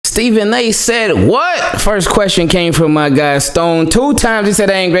Stephen A said, what? First question came from my guy Stone. 2 times he said,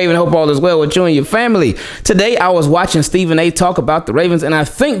 hey, Ingraven, hope all is well with you and your family. Today, I was watching Stephen A talk about the Ravens, and I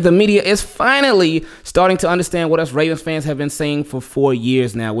think the media is finally starting to understand what us Ravens fans have been saying for 4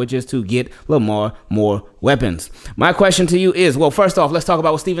 years now, which is to get Lamar more weapons. My question to you is, well, first off, let's talk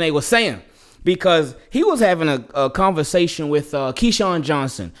about what Stephen A was saying, because he was having a conversation with Keyshawn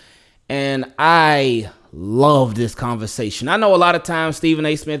Johnson, and I love this conversation. I know a lot of times Stephen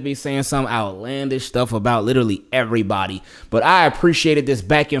A. Smith be saying some outlandish stuff about literally everybody, but I appreciated this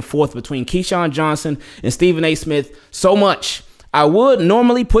back and forth between Keyshawn Johnson and Stephen A. Smith so much. I would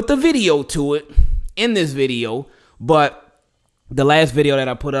normally put the video to it in this video, but the last video that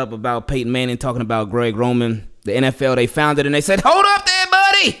I put up about Peyton Manning talking about Greg Roman, the NFL, they found it and they said, hold up there,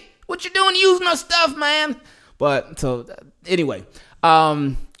 buddy. What you doing using our stuff, man? But so anyway,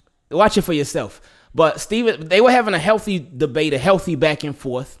 watch it for yourself. But Stephen, they were having a healthy debate, a healthy back and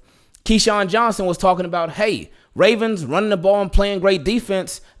forth. Keyshawn Johnson was talking about, hey, Ravens running the ball and playing great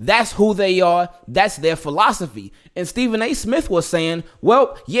defense, that's who they are. That's their philosophy. And Stephen A. Smith was saying,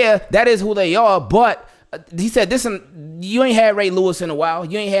 well, yeah, that is who they are. But he said, listen, you ain't had Ray Lewis in a while.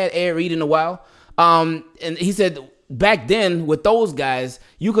 You ain't had Ed Reed in a while. And he said, back then with those guys,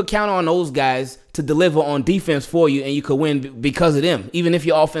 you could count on those guys to deliver on defense for you, and you could win because of them, even if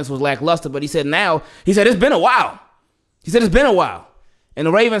your offense was lackluster. But he said now, he said it's been a while. He said it's been a while. And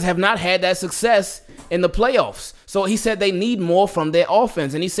the Ravens have not had that success in the playoffs. So he said they need more from their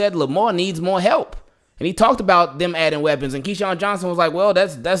offense. And he said Lamar needs more help. And he talked about them adding weapons. And Keyshawn Johnson was like, well,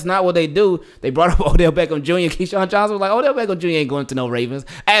 that's not what they do. They brought up Odell Beckham Jr. Keyshawn Johnson was like, Odell Beckham Jr. ain't going to no Ravens,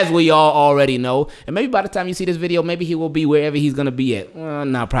 as we all already know. And maybe by the time you see this video, maybe he will be wherever he's going to be at. Well,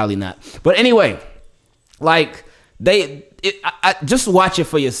 no, probably not. But anyway, like, just watch it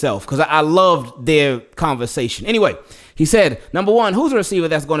for yourself, because I loved their conversation. Anyway, he said, number one, who's a receiver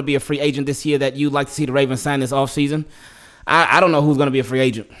that's going to be a free agent this year that you'd like to see the Ravens sign this offseason? I don't know who's going to be a free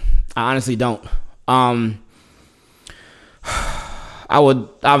agent. I honestly don't. I would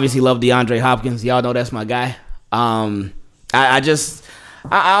obviously love DeAndre Hopkins. Y'all know that's my guy. The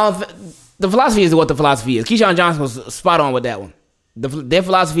philosophy is what the philosophy is. Keyshawn Johnson was spot on with that one. Their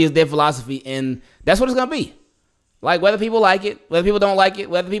philosophy is their philosophy, and that's what it's going to be. Like, whether people like it, whether people don't like it,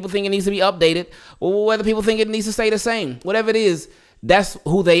 whether people think it needs to be updated, or whether people think it needs to stay the same, whatever it is, that's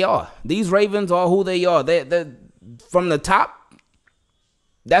who they are. These Ravens are who they are. They're from the top.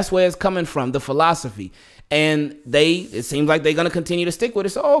 That's where it's coming from, the philosophy. And it seems like they're going to continue to stick with it.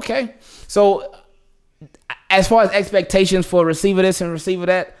 So, okay. So, as far as expectations for receiver this and receiver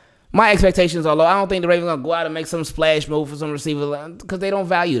that, my expectations are low. I don't think the Ravens are going to go out and make some splash move for some receiver, because they don't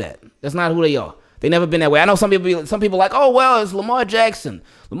value that. That's not who they are. They've never been that way. I know some people like, oh, well, it's Lamar Jackson.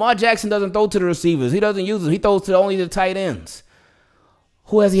 Lamar Jackson doesn't throw to the receivers. He doesn't use them. He throws to only the tight ends.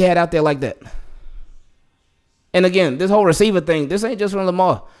 Who has he had out there like that? And again, this whole receiver thing, this ain't just from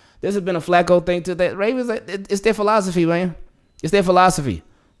Lamar. This has been a Flacco thing to that. Ravens, it's their philosophy, man. It's their philosophy.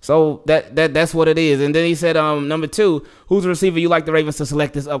 So that's what it is. And then he said, number two, who's the receiver you like the Ravens to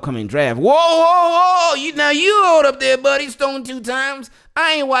select this upcoming draft? Whoa. Now you hold up there, buddy. Stone 2 times.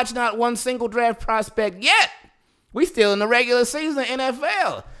 I ain't watched not one single draft prospect yet. We still in the regular season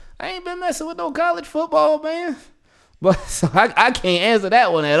NFL. I ain't been messing with no college football, man. But so I can't answer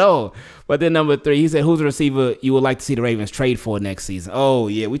that one at all. But then number 3, he said, who's the receiver you would like to see the Ravens trade for next season? Oh,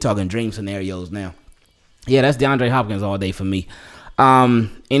 yeah, we talking dream scenarios now. Yeah, that's DeAndre Hopkins all day for me.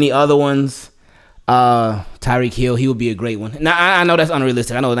 Any other ones? Tyreek Hill, he would be a great one. Now, I know that's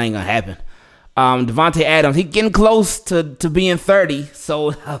unrealistic. I know that ain't going to happen. Devontae Adams, he getting close to being 30,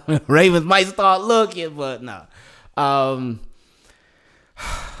 so Ravens might start looking, but no.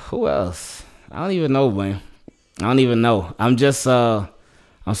 Who else? I don't even know, man. I don't even know. I'm just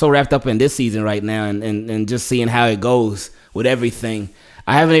I'm so wrapped up in this season right now and just seeing how it goes with everything.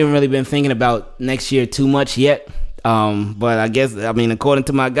 I haven't even really been thinking about next year too much yet. But I guess, according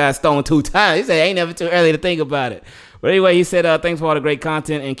to my guy Stone 2 times, he said ain't never too early to think about it. But anyway, he said thanks for all the great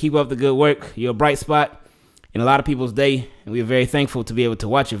content and keep up the good work. You're a bright spot in a lot of people's day, and we are very thankful to be able to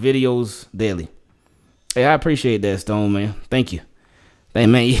watch your videos daily. Hey, I appreciate that, Stone, man. Thank you. Hey,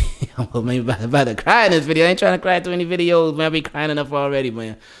 man, I'm maybe about to cry in this video. I ain't trying to cry through any videos, man. I be crying enough already,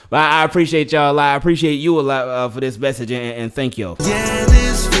 man. But I appreciate y'all a lot. I appreciate you a lot for this message, and thank y'all. Yeah,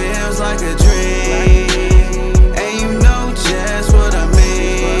 this feels like a dream, and you know just what I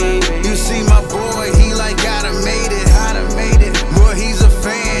mean. You see my boy, he like gotta made it. Boy, he's a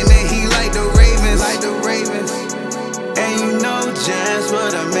fan, and he like the Ravens, and you know just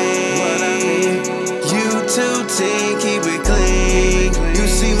what I mean. You 2 team, keep it clean. You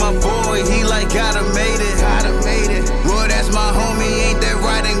see my boy, he like gotta made it. Boy, that's my homie, ain't that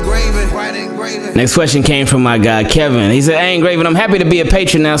right and Next question came from my guy Kevin. He said, "Hey, Ingraven, I'm happy to be a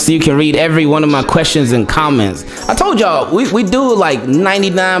patron now so you can read every one of my questions and comments." I told y'all, we do like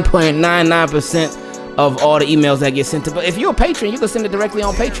 99.99% of all the emails that get sent to. But if you're a patron, you can send it directly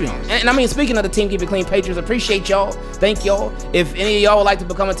on Patreon. And I mean, speaking of the Team Keep It Clean patrons, appreciate y'all. Thank y'all. If any of y'all would like to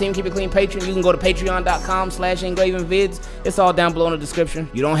become a Team Keep It Clean patron, you can go to patreon.com/Ingravenvids. It's all down below in the description.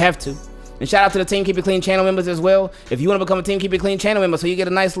 You don't have to. And shout out to the Team Keep It Clean channel members as well. If you want to become a Team Keep It Clean channel member, so you get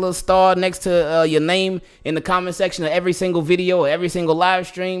a nice little star next to your name in the comment section of every single video or every single live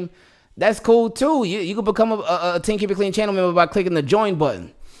stream, that's cool too. You can become a Team Keep It Clean channel member by clicking the join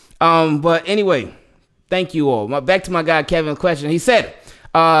button. But anyway, thank you all. Back to my guy Kevin's question. He said,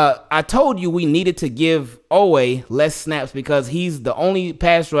 I told you we needed to give Owe less snaps because he's the only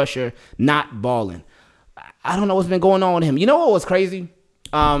pass rusher not balling. I don't know what's been going on with him. You know what was crazy?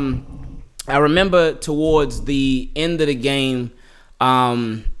 I remember towards the end of the game,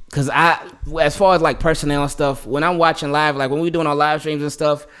 because as far as like personnel stuff, when I'm watching live, like when we're doing our live streams and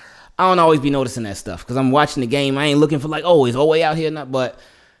stuff, I don't always be noticing that stuff because I'm watching the game. I ain't looking for like, oh, is Owe out here or not? But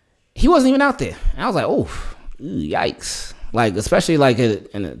he wasn't even out there. And I was like, oh, yikes. Like, especially like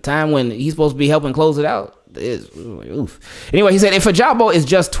in a time when he's supposed to be helping close it out. Anyway, he said, if Ajabo is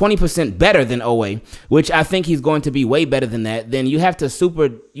just 20% better than Owe, which I think he's going to be way better than that, then you have a super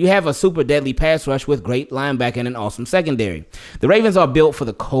deadly pass rush with great linebacker and an awesome secondary. The Ravens are built for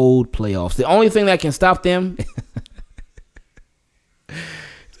the cold playoffs. The only thing that can stop them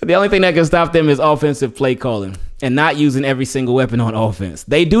is offensive play calling and not using every single weapon on offense.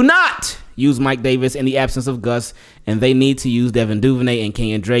 They do not use Mike Davis in the absence of Gus, and they need to use Devin Duvernay and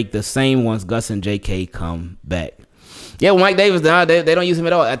Kenyon Drake the same once Gus and JK come back. Yeah, well, Mike Davis, they don't use him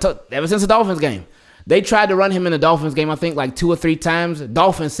at all. Ever since the Dolphins game. They tried to run him in the Dolphins game, I think, like 2 or 3 times.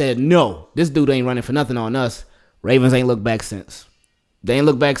 Dolphins said, no, this dude ain't running for nothing on us. Ravens ain't looked back since. They ain't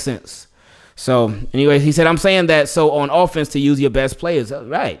looked back since. So, anyway, he said, I'm saying that so on offense to use your best players.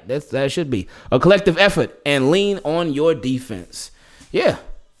 Right, that should be. A collective effort and lean on your defense. Yeah,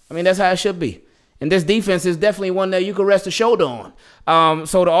 I mean, that's how it should be. And this defense is definitely one that you can rest a shoulder on.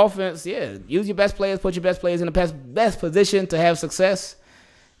 So the offense, yeah, use your best players, put your best players in the best position to have success,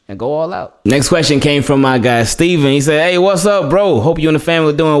 and go all out. Next question came from my guy, Steven. He said, hey, what's up, bro? Hope you and the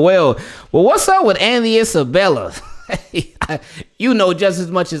family are doing well. Well, what's up with Andy Isabella? You know just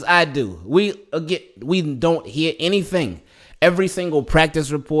as much as I do. We don't hear anything. Every single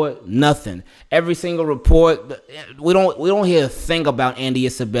practice report, nothing. Every single report, we don't hear a thing about Andy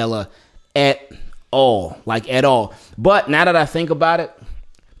Isabella at all, like at all. But now that I think about it,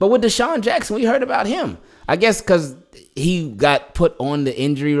 but with Deshaun Jackson, we heard about him. I guess because he got put on the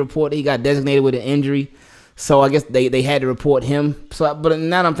injury report. He got designated with an injury. So I guess they had to report him. So, but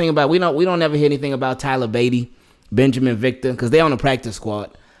now that I'm thinking about it, we don't ever hear anything about Tyler Beatty, Benjamin Victor, because they're on the practice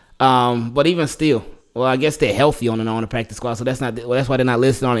squad. But even still, well, I guess they're healthy on the practice squad, so that's why they're not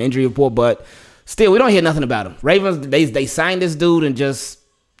listed on the injury report. But still, we don't hear nothing about him. Ravens, they signed this dude and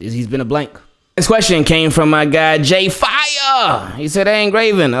he's been a blank. This question came from my guy Jay Fire. He said, "Hey,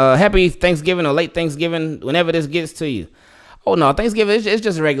 Ingraven, happy Thanksgiving or late Thanksgiving, whenever this gets to you." Oh no, Thanksgiving it's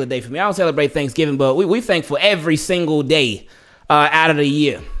just a regular day for me. I don't celebrate Thanksgiving, but we thankful every single day out of the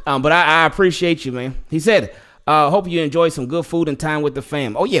year. But I appreciate you, man. He said, "Hope you enjoy some good food and time with the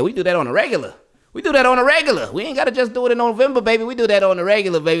fam." Oh yeah, we do that on a regular. We do that on a regular. We ain't got to just do it in November, baby. We do that on a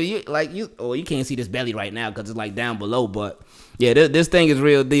regular, baby. You can't see this belly right now because it's like down below. But yeah, this thing is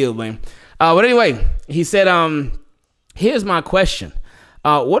real deal, man. But anyway, he said, here's my question.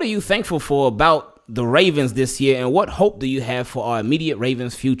 What are you thankful for about the Ravens this year, and what hope do you have for our immediate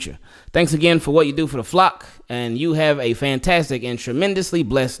Ravens future? Thanks again for what you do for the flock, and you have a fantastic and tremendously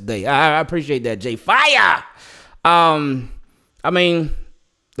blessed day. I appreciate that, Jay Fire. I mean,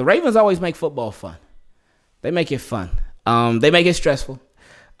 the Ravens always make football fun. They make it fun. They make it stressful,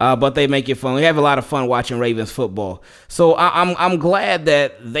 but they make it fun. We have a lot of fun watching Ravens football. So I'm glad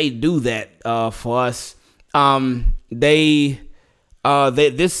that they do that for us. They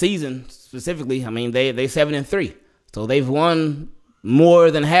this season specifically, I mean, they 7-3, so they've won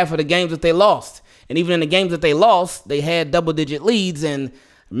more than half of the games that they lost. And even in the games that they lost, they had double-digit leads. And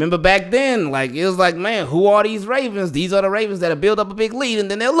remember back then, like it was like, man, who are these Ravens? These are the Ravens that have built up a big lead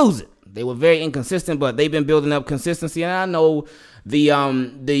and then they'll lose it. They were very inconsistent, but they've been building up consistency. And I know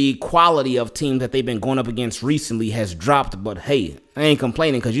the quality of teams that they've been going up against recently has dropped. But hey, I ain't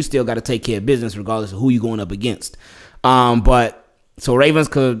complaining because you still got to take care of business regardless of who you're going up against. But so Ravens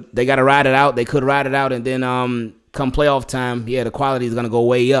they got to ride it out. They could ride it out, and then come playoff time, yeah, the quality is gonna go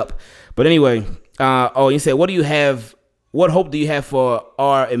way up. But anyway, you said, what hope do you have for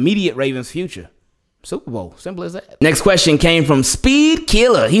our immediate Ravens future? Super Bowl. Simple as that. Next question came from Speed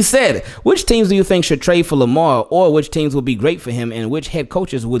Killer. He said, which teams do you think should trade for Lamar, or which teams will be great for him, and which head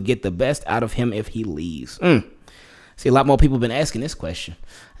coaches would get the best out of him if he leaves? See, a lot more people have been asking this question.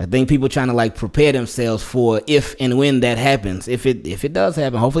 I think people trying to like prepare themselves for if and when that happens. If it does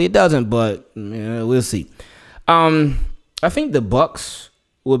happen, hopefully it doesn't, but we'll see. I think the Bucks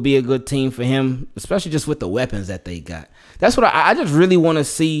would be a good team for him, especially just with the weapons that they got. That's what I just really want to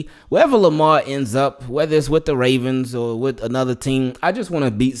see. Wherever Lamar ends up, whether it's with the Ravens or with another team, I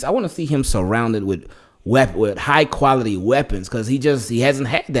want to see him surrounded with high quality weapons, because he hasn't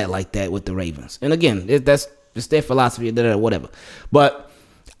had that like that with the Ravens. And again, that's just their philosophy, whatever. But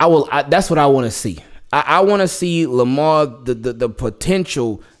that's what I want to see. I want to see Lamar, the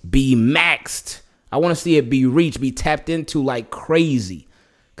potential be maxed. I want to see it be reached, be tapped into like crazy.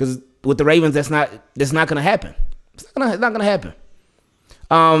 Because with the Ravens, that's not going to happen. It's not going to happen.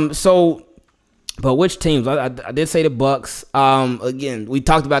 But which teams? I did say the Bucks. Again, we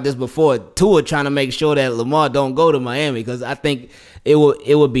talked about this before. Tua trying to make sure that Lamar don't go to Miami, because I think it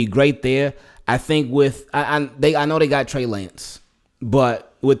would be great there. I think I know they got Trey Lance,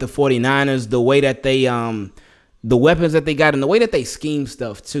 but with the 49ers, the way that they the weapons that they got and the way that they scheme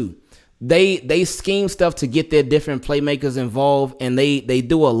stuff too. They scheme stuff to get their different playmakers involved, and they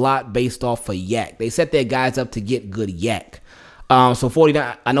do a lot based off of yak. They set their guys up to get good yak. So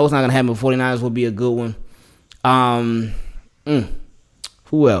 49, I know it's not going to happen, but 49ers will be a good one.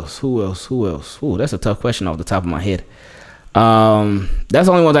 Who else? Ooh, that's a tough question off the top of my head. That's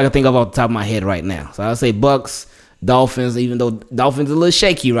the only ones I can think of off the top of my head right now. So I'll say Bucks, Dolphins, even though Dolphins are a little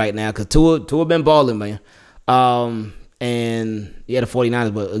shaky right now because Tua been balling, man. And yeah, the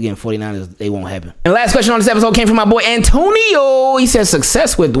 49ers, but again, 49ers, they won't happen. And the last question on this episode came from my boy Antonio. He says,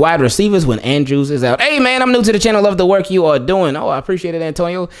 success with wide receivers when Andrews is out. Hey man, I'm new to the channel. Love the work you are doing. Oh, I appreciate it,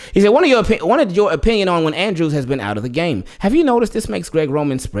 Antonio. He said, what is your opinion on when Andrews has been out of the game? Have you noticed this makes Greg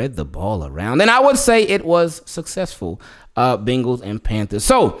Roman spread the ball around? And I would say it was successful. Bengals and Panthers.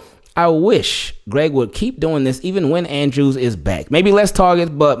 So I wish Greg would keep doing this even when Andrews is back. Maybe less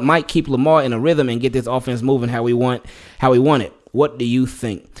targets, but might keep Lamar in a rhythm and get this offense moving how we want it. What do you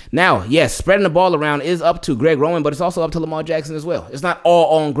think? Now, yes, spreading the ball around is up to Greg Roman, but it's also up to Lamar Jackson as well. It's not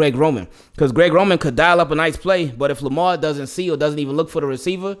all on Greg Roman, because Greg Roman could dial up a nice play, but if Lamar doesn't see or doesn't even look for the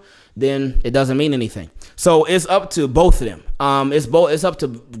receiver, then it doesn't mean anything. So it's up to both of them. It's up to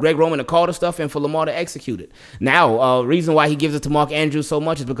Greg Roman to call the stuff and for Lamar to execute it. Now, reason why he gives it to Mark Andrews so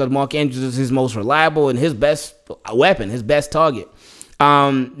much is because Mark Andrews is his most reliable and his best weapon, his best target.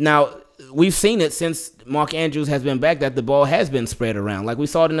 Now, we've seen it since Mark Andrews has been back that the ball has been spread around. Like we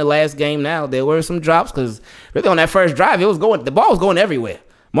saw it in the last game now. There were some drops because really on that first drive, the ball was going everywhere.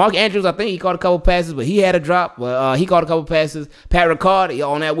 Mark Andrews, I think he caught a couple passes, but he had a drop. He caught a couple passes. Pat Ricard,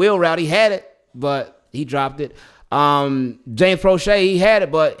 on that wheel route, he had it, but he dropped it. James Prochet, he had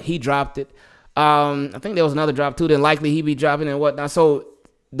it, but he dropped it. I think there was another drop too. Then likely he'd be dropping and whatnot. So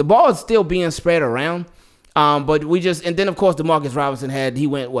the ball is still being spread around. But and then of course DeMarcus Robinson he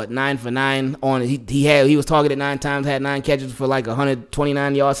went 9 for 9 on he was targeted 9 times, had 9 catches for like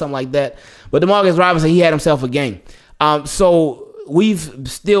 129 yards, something like that. But DeMarcus Robinson, he had himself a game. So we've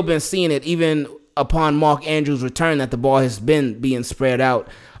still been seeing it even upon Mark Andrews' return that the ball has been being spread out.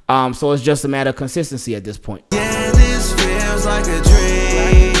 So it's just a matter of consistency at this point. Yeah, this feels like a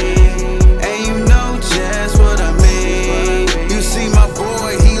dream. And you know just what I mean. You see my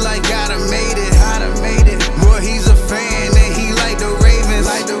boy, he like gotta made it. Boy, he's a fan and he like the Ravens.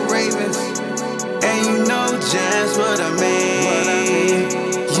 And you know just what I mean.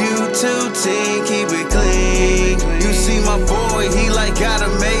 You too, team, keep it clean. You see my boy, he like gotta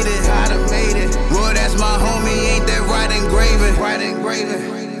made it. Boy, that's my homie, ain't that right, Ingraven?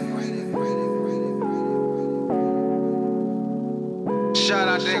 Shout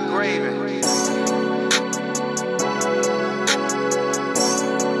out to Ingraven.